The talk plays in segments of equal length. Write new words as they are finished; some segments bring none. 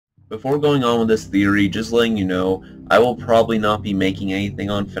before going on with this theory, just letting you know, I will probably not be making anything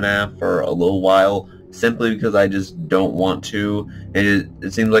on FNAF for a little while, simply because I just don't want to.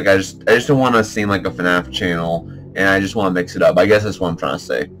 It seems like I just don't want to seem like a FNAF channel, and I just want to mix it up. I guess that's what I'm trying to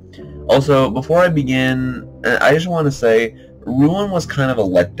say. Also, before I begin, I just want to say, Ruin was kind of a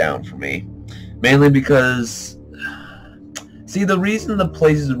letdown for me. Mainly because, see, the reason the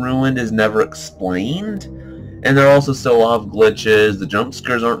place is ruined is never explained, and there are also still a lot of glitches, the jump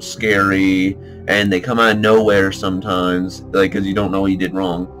scares aren't scary, and they come out of nowhere sometimes, like, because you don't know what you did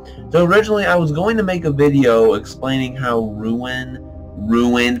wrong. So originally I was going to make a video explaining how ruined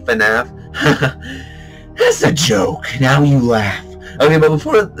FNAF. That's a joke, now you laugh. Okay, but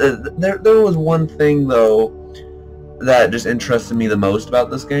before, there was one thing, though, that just interested me the most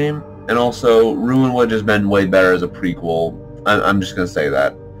about this game, and also, Ruin would have just been way better as a prequel. I'm just going to say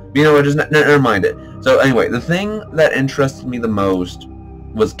that. You know what, just never mind it. So anyway, the thing that interested me the most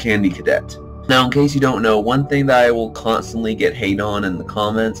was Candy Cadet. Now, in case you don't know, one thing that I will constantly get hate on in the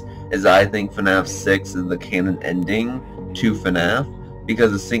comments is that I think FNAF 6 is the canon ending to FNAF,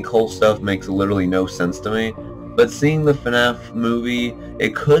 because the sinkhole stuff makes literally no sense to me. But seeing the FNAF movie,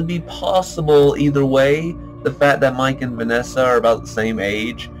 it could be possible either way. The fact that Mike and Vanessa are about the same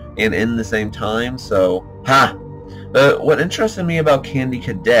age and in the same time, so, what interested me about Candy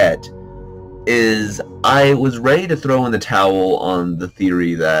Cadet is I was ready to throw in the towel on the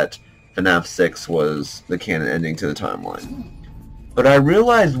theory that FNAF 6 was the canon ending to the timeline. But I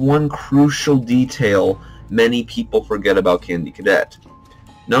realized one crucial detail many people forget about Candy Cadet.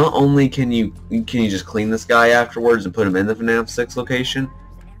 Not only can you just clean this guy afterwards and put him in the FNAF 6 location,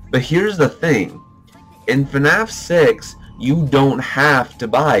 but here's the thing. In FNAF 6, you don't have to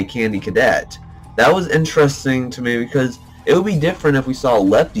buy Candy Cadet. That was interesting to me because it would be different if we saw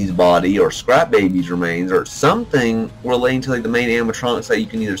Lefty's body or Scrap Baby's remains or something relating to like the main animatronics that you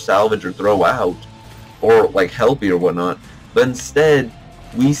can either salvage or throw out or like Helpy or whatnot. But instead,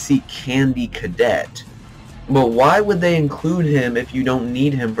 we see Candy Cadet. But why would they include him if you don't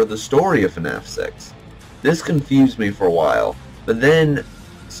need him for the story of FNAF 6? This confused me for a while, but then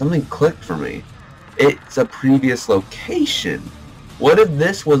something clicked for me. It's a previous location. What if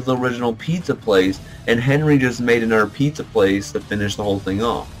this was the original pizza place and Henry just made another pizza place to finish the whole thing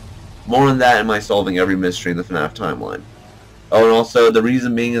off? More on that in my solving every mystery in the FNAF timeline. Oh, and also the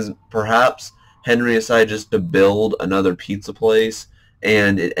reason being is perhaps Henry decided just to build another pizza place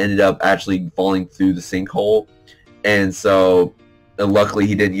and it ended up actually falling through the sinkhole, and so luckily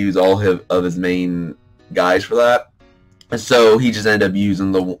he didn't use all of his main guys for that. So he just ended up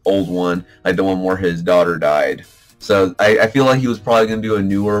using the old one, like the one where his daughter died. So I feel like he was probably going to do a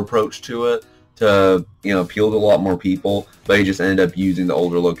newer approach to it to, you know, appeal to a lot more people, but he just ended up using the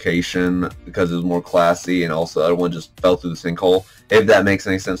older location because it was more classy, and also the other one just fell through the sinkhole, if that makes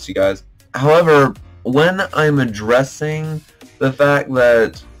any sense to you guys. However, when I'm addressing the fact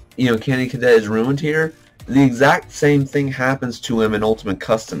that, you know, Candy Cadet is ruined here, the exact same thing happens to him in Ultimate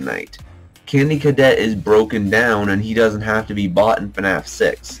Custom Night. Candy Cadet is broken down and he doesn't have to be bought in FNAF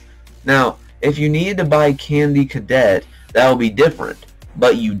 6. Now, if you needed to buy Candy Cadet, that would be different,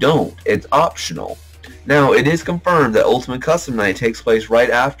 but you don't. It's optional. Now, it is confirmed that Ultimate Custom Night takes place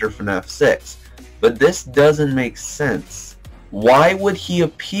right after FNAF 6, but this doesn't make sense. Why would he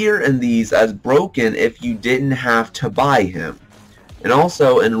appear in these as broken if you didn't have to buy him? And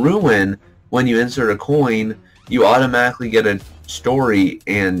also, in Ruin, when you insert a coin, you automatically get a story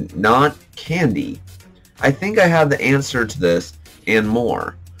and not candy. I think I have the answer to this and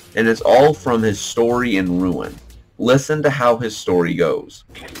more, and it's all from his story in Ruin. Listen to how his story goes.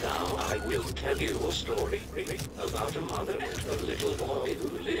 Now I will tell you a story about a mother and a little boy who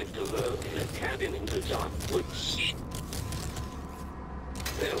lived alone in a cabin in the dark woods.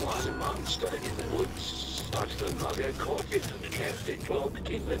 There was a monster in the woods, but the mother caught it and kept it locked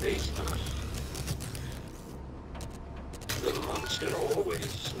in the basement. The monster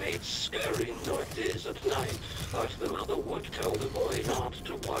always made scary noises at night, but the mother would tell the boy not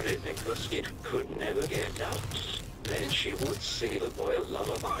to worry because it could never get out. Then she would sing the boy a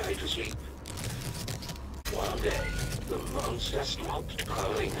lullaby to sleep. One day, the monster stopped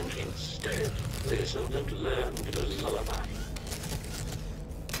calling and instead listened and learned the lullaby.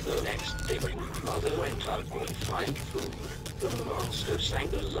 The next day when Mother went out to find food, the monster sang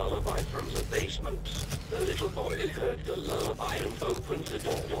the lullaby from the basement. The little boy heard the lullaby and opened the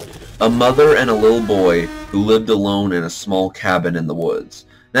door. A mother and a little boy who lived alone in a small cabin in the woods.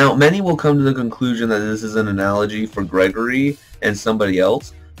 Now, many will come to the conclusion that this is an analogy for Gregory and somebody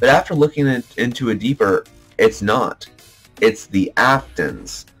else, but after looking into it deeper, it's not. It's the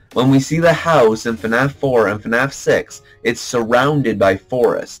Aftons. When we see the house in FNAF 4 and FNAF 6, it's surrounded by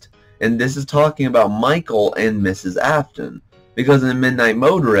forest. and this is talking about Michael and Mrs. Afton. Because in Midnight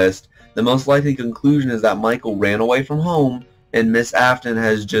Motorist, the most likely conclusion is that Michael ran away from home, and Miss Afton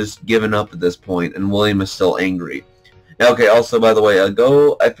has just given up at this point, and William is still angry. Okay, also, by the way,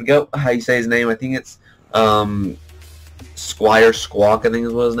 I forget how you say his name. I think it's Squire Squawk, I think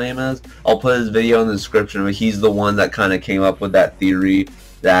is what his name is. I'll put his video in the description, but he's the one that kind of came up with that theory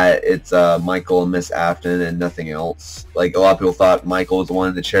that it's Michael and Miss Afton and nothing else. Like, a lot of people thought Michael was the one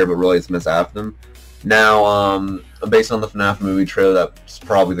in the chair, but really it's Miss Afton. Now, based on the FNAF movie trailer, that's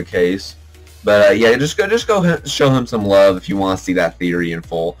probably the case. But yeah, just go show him some love if you want to see that theory in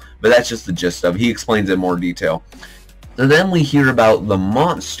full. But that's just the gist of it. He explains it in more detail. So then we hear about the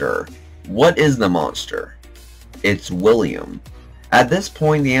monster. What is the monster? It's William. At this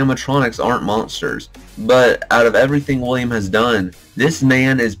point, the animatronics aren't monsters, but out of everything William has done, this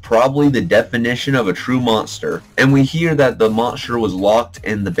man is probably the definition of a true monster. And we hear that the monster was locked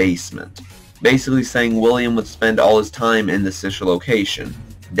in the basement, basically saying William would spend all his time in the sister location,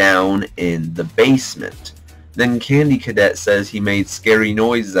 down in the basement. Then Candy Cadet says he made scary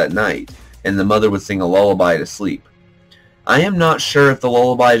noises at night, and the mother would sing a lullaby to sleep. I am not sure if the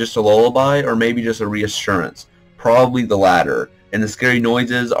lullaby is just a lullaby or maybe just a reassurance. Probably the latter, and the scary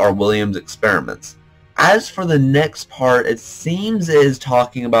noises are William's experiments. As for the next part, it seems it is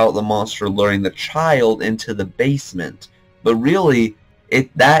talking about the monster luring the child into the basement, but really,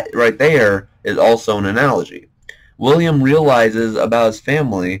 that right there is also an analogy. William realizes about his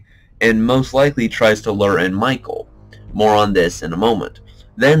family and most likely tries to lure in Michael. More on this in a moment.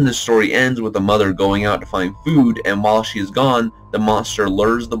 Then the story ends with the mother going out to find food, and while she is gone, the monster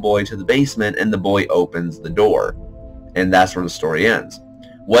lures the boy to the basement and the boy opens the door. And that's where the story ends.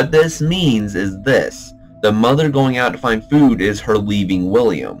 What this means is this. The mother going out to find food is her leaving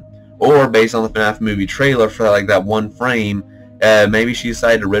William. Or, based on the FNAF movie trailer, for like that one frame, maybe she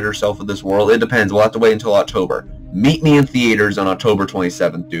decided to rid herself of this world. It depends. We'll have to wait until October. Meet me in theaters on October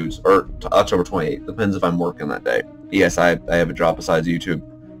 27th, dudes. Or October 28th. Depends if I'm working that day. Yes, I have a job besides YouTube.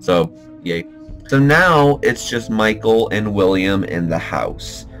 So, yay. So now, it's just Michael and William in the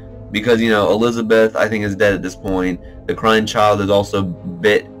house. Because, you know, Elizabeth, I think, is dead at this point. The crying child is also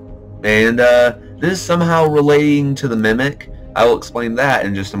bit. And, this is somehow relating to the Mimic. I will explain that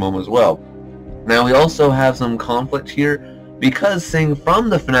in just a moment as well. Now, we also have some conflict here, because seeing from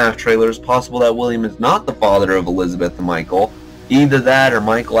the FNAF trailer, it's possible that William is not the father of Elizabeth and Michael. Either that, or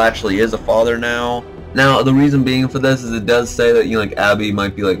Michael actually is a father now. Now, the reason being for this is it does say that, you know, like, Abby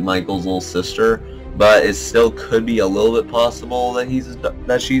might be, like, Michael's little sister, but it still could be a little bit possible that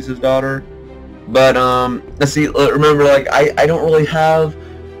she's his daughter. But, let's see, remember, like, I don't really have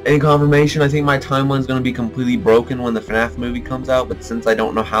any confirmation. I think my timeline's going to be completely broken when the FNAF movie comes out, but since I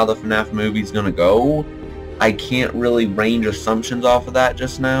don't know how the FNAF movie's going to go, I can't really range assumptions off of that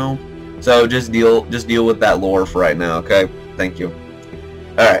just now. So just deal with that lore for right now, okay? Thank you.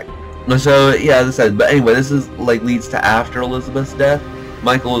 Alright. So, yeah, as I said, but anyway, this is, like, leads to after Elizabeth's death.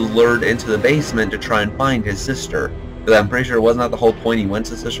 Michael is lured into the basement to try and find his sister. Because I'm pretty sure it wasn't that the whole point he went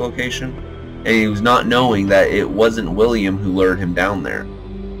to the sister location? And he was not knowing that it wasn't William who lured him down there.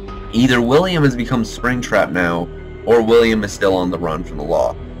 Either William has become Springtrap now, or William is still on the run from the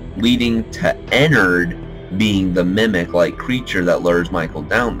law, leading to Ennard being the mimic-like creature that lures Michael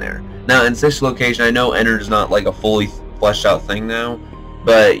down there. Now, in sister location, I know Ennard is not, like, a fully fleshed out thing now,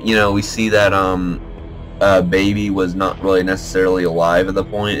 but, you know, we see that, Baby was not really necessarily alive at the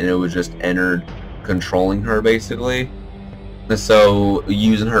point, and it was just Ennard controlling her, basically. And so,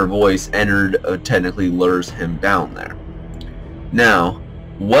 using her voice, Ennard technically lures him down there. Now,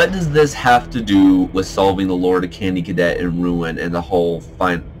 what does this have to do with solving the lore to Candy Cadet and Ruin and the whole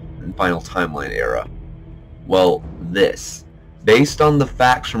final timeline era? Well, this. Based on the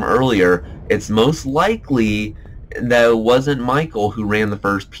facts from earlier, it's most likely that it wasn't Michael who ran the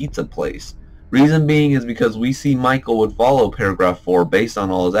first pizza place. Reason being is because we see Michael would follow paragraph 4 based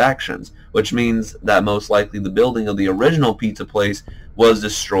on all his actions, which means that most likely the building of the original pizza place was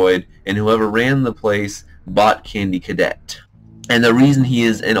destroyed, and whoever ran the place bought Candy Cadet. And the reason he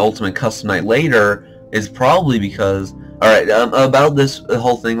is in Ultimate Custom Night later is probably because... Alright, about this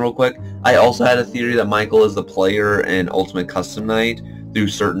whole thing real quick, I also had a theory that Michael is the player in Ultimate Custom Night through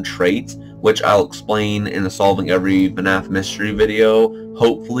certain traits, which I'll explain in the Solving Every FNAF Mystery video,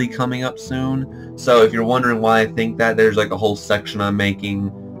 hopefully coming up soon. So if you're wondering why I think that, there's like a whole section I'm making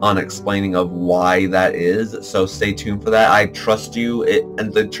on explaining of why that is, so stay tuned for that. I trust you,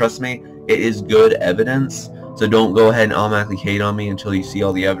 and trust me, it is good evidence, so don't go ahead and automatically hate on me until you see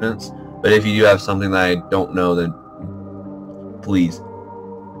all the evidence. But if you do have something that I don't know, then please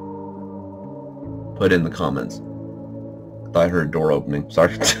put in the comments. thought I heard a door opening.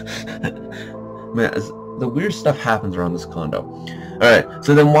 Sorry. Man, the weird stuff happens around this condo. Alright,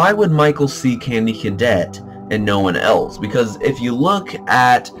 so then why would Michael see Candy Cadet and no one else? Because if you look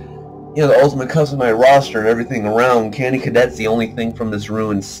at, you know, the Ultimate Customized roster and everything around, Candy Cadet's the only thing from this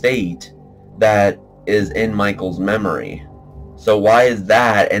ruined state that is in Michael's memory. So why is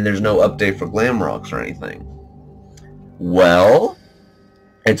that and there's no update for Glamrocks or anything? Well,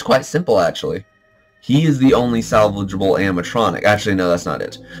 it's quite simple actually. He is the only salvageable animatronic. Actually, no, that's not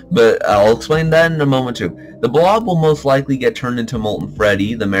it. But I'll explain that in a moment too. The Blob will most likely get turned into Molten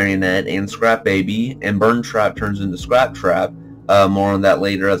Freddy, the Marionette, and Scrap Baby, and Burn Trap turns into Scrap Trap. More on that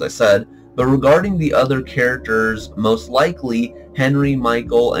later, as I said. But regarding the other characters, most likely Henry,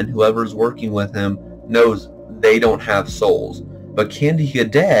 Michael, and whoever's working with him knows they don't have souls. But Candy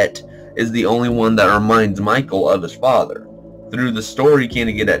Cadet is the only one that reminds Michael of his father. Through the story,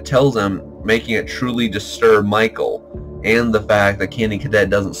 Candy Cadet tells him, making it truly disturb Michael, and the fact that Candy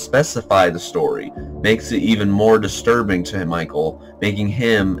Cadet doesn't specify the story makes it even more disturbing to Michael, making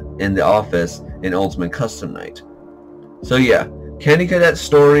him in the office an Ultimate Custom Night. So yeah, Candy Cadet's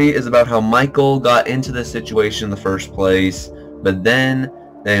story is about how Michael got into this situation in the first place, but then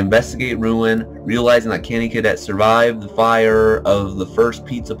they investigate Ruin, realizing that Candy Cadet survived the fire of the first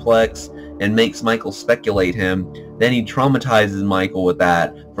Pizzaplex and makes Michael speculate him. Then he traumatizes Michael with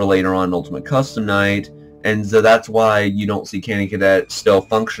that for later on Ultimate Custom Night, and so that's why you don't see Candy Cadet still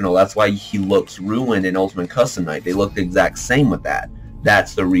functional. That's why he looks ruined in Ultimate Custom Night. They look the exact same with that.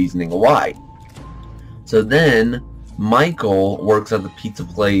 That's the reasoning why. So then Michael works at the pizza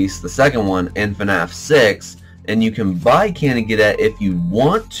place, the second one, in FNAF 6, and you can buy Candy Cadet if you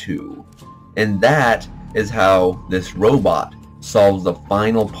want to, and that is how this robot solves the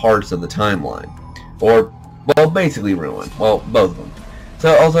final parts of the timeline. Or, well, basically Ruin. Well, both of them.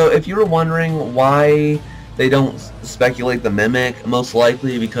 So also, if you were wondering why they don't speculate the Mimic, most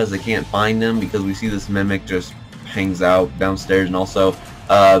likely because they can't find him, because we see this Mimic just hangs out downstairs, and also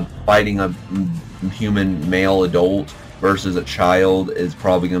fighting a human male adult versus a child is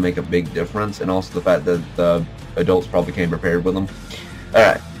probably going to make a big difference, and also the fact that the adults probably came prepared with them.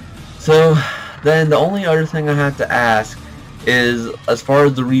 Alright, so then the only other thing I have to ask is, as far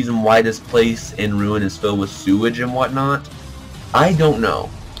as the reason why this place in Ruin is filled with sewage and whatnot, I don't know.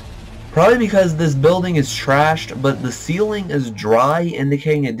 Probably because this building is trashed, but the ceiling is dry,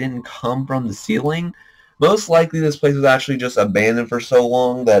 indicating it didn't come from the ceiling. Most likely this place was actually just abandoned for so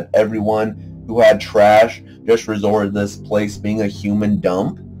long that everyone who had trash just resorted to this place being a human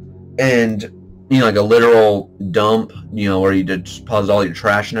dump. And, you know, like a literal dump, you know, where you deposit all your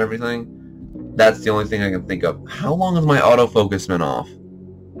trash and everything. That's the only thing I can think of. How long has my autofocus been off?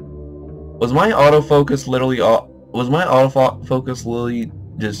 Was my autofocus literally off? Was my autofocus literally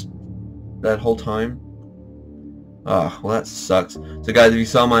just that whole time? Oh, well that sucks. So guys, if you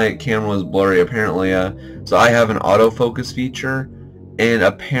saw my camera was blurry, apparently, so I have an autofocus feature, and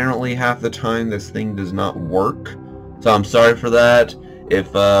apparently half the time this thing does not work. So I'm sorry for that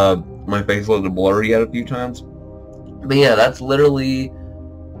if my face looked blurry at a few times. But yeah, that's literally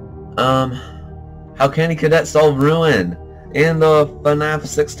how Candy Cadet solved Ruin in the FNAF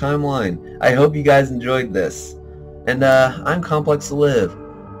 6 timeline. I hope you guys enjoyed this. And I'm Complex to Live.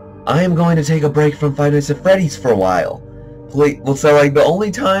 I am going to take a break from Five Nights at Freddy's for a while. Well, so like the only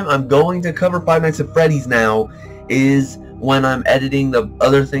time I'm going to cover Five Nights at Freddy's now is when I'm editing the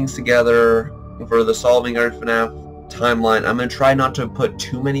other things together for the Solving Earth FNAF timeline. I'm going to try not to put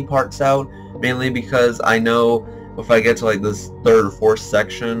too many parts out, mainly because I know if I get to like this third or fourth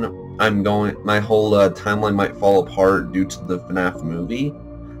section, my whole timeline might fall apart due to the FNAF movie.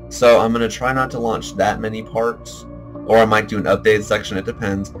 So I'm going to try not to launch that many parts, or I might do an updated section, it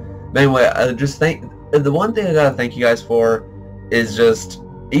depends. But anyway, the one thing I gotta thank you guys for is just,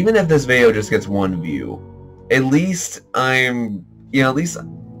 even if this video just gets one view, at least I'm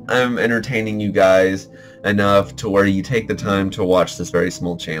entertaining you guys enough to where you take the time to watch this very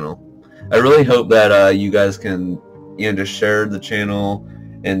small channel. I really hope that you guys can, just share the channel,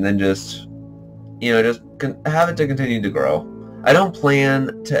 and then just have it to continue to grow. I don't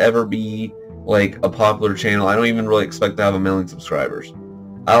plan to ever be like a popular channel. I don't even really expect to have 1 million subscribers.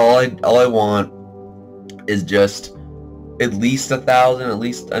 All I want is just at least 1,000, at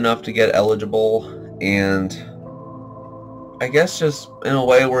least enough to get eligible, and I guess just in a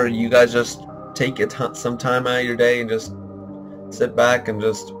way where you guys just take some time out of your day and just sit back and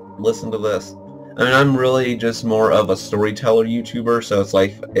just listen to this. I mean, I'm really just more of a storyteller YouTuber, so it's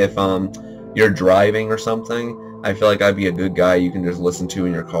like if you're driving or something, I feel like I'd be a good guy you can just listen to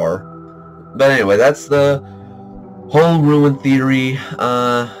in your car. But anyway, that's the whole Ruin theory.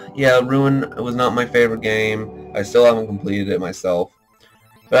 Yeah, Ruin was not my favorite game. I still haven't completed it myself.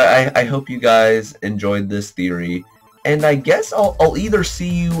 But I hope you guys enjoyed this theory. And I guess I'll either see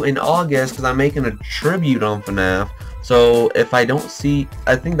you in August, because I'm making a tribute on FNAF. So if I don't see...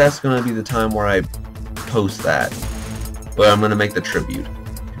 I think that's going to be the time where I post that. But I'm going to make the tribute.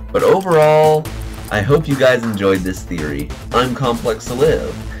 But overall, I hope you guys enjoyed this theory. I'm Complex to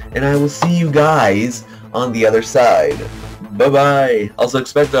Live. And I will see you guys on the other side. Bye-bye. Also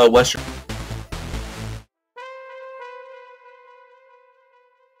expect a Western...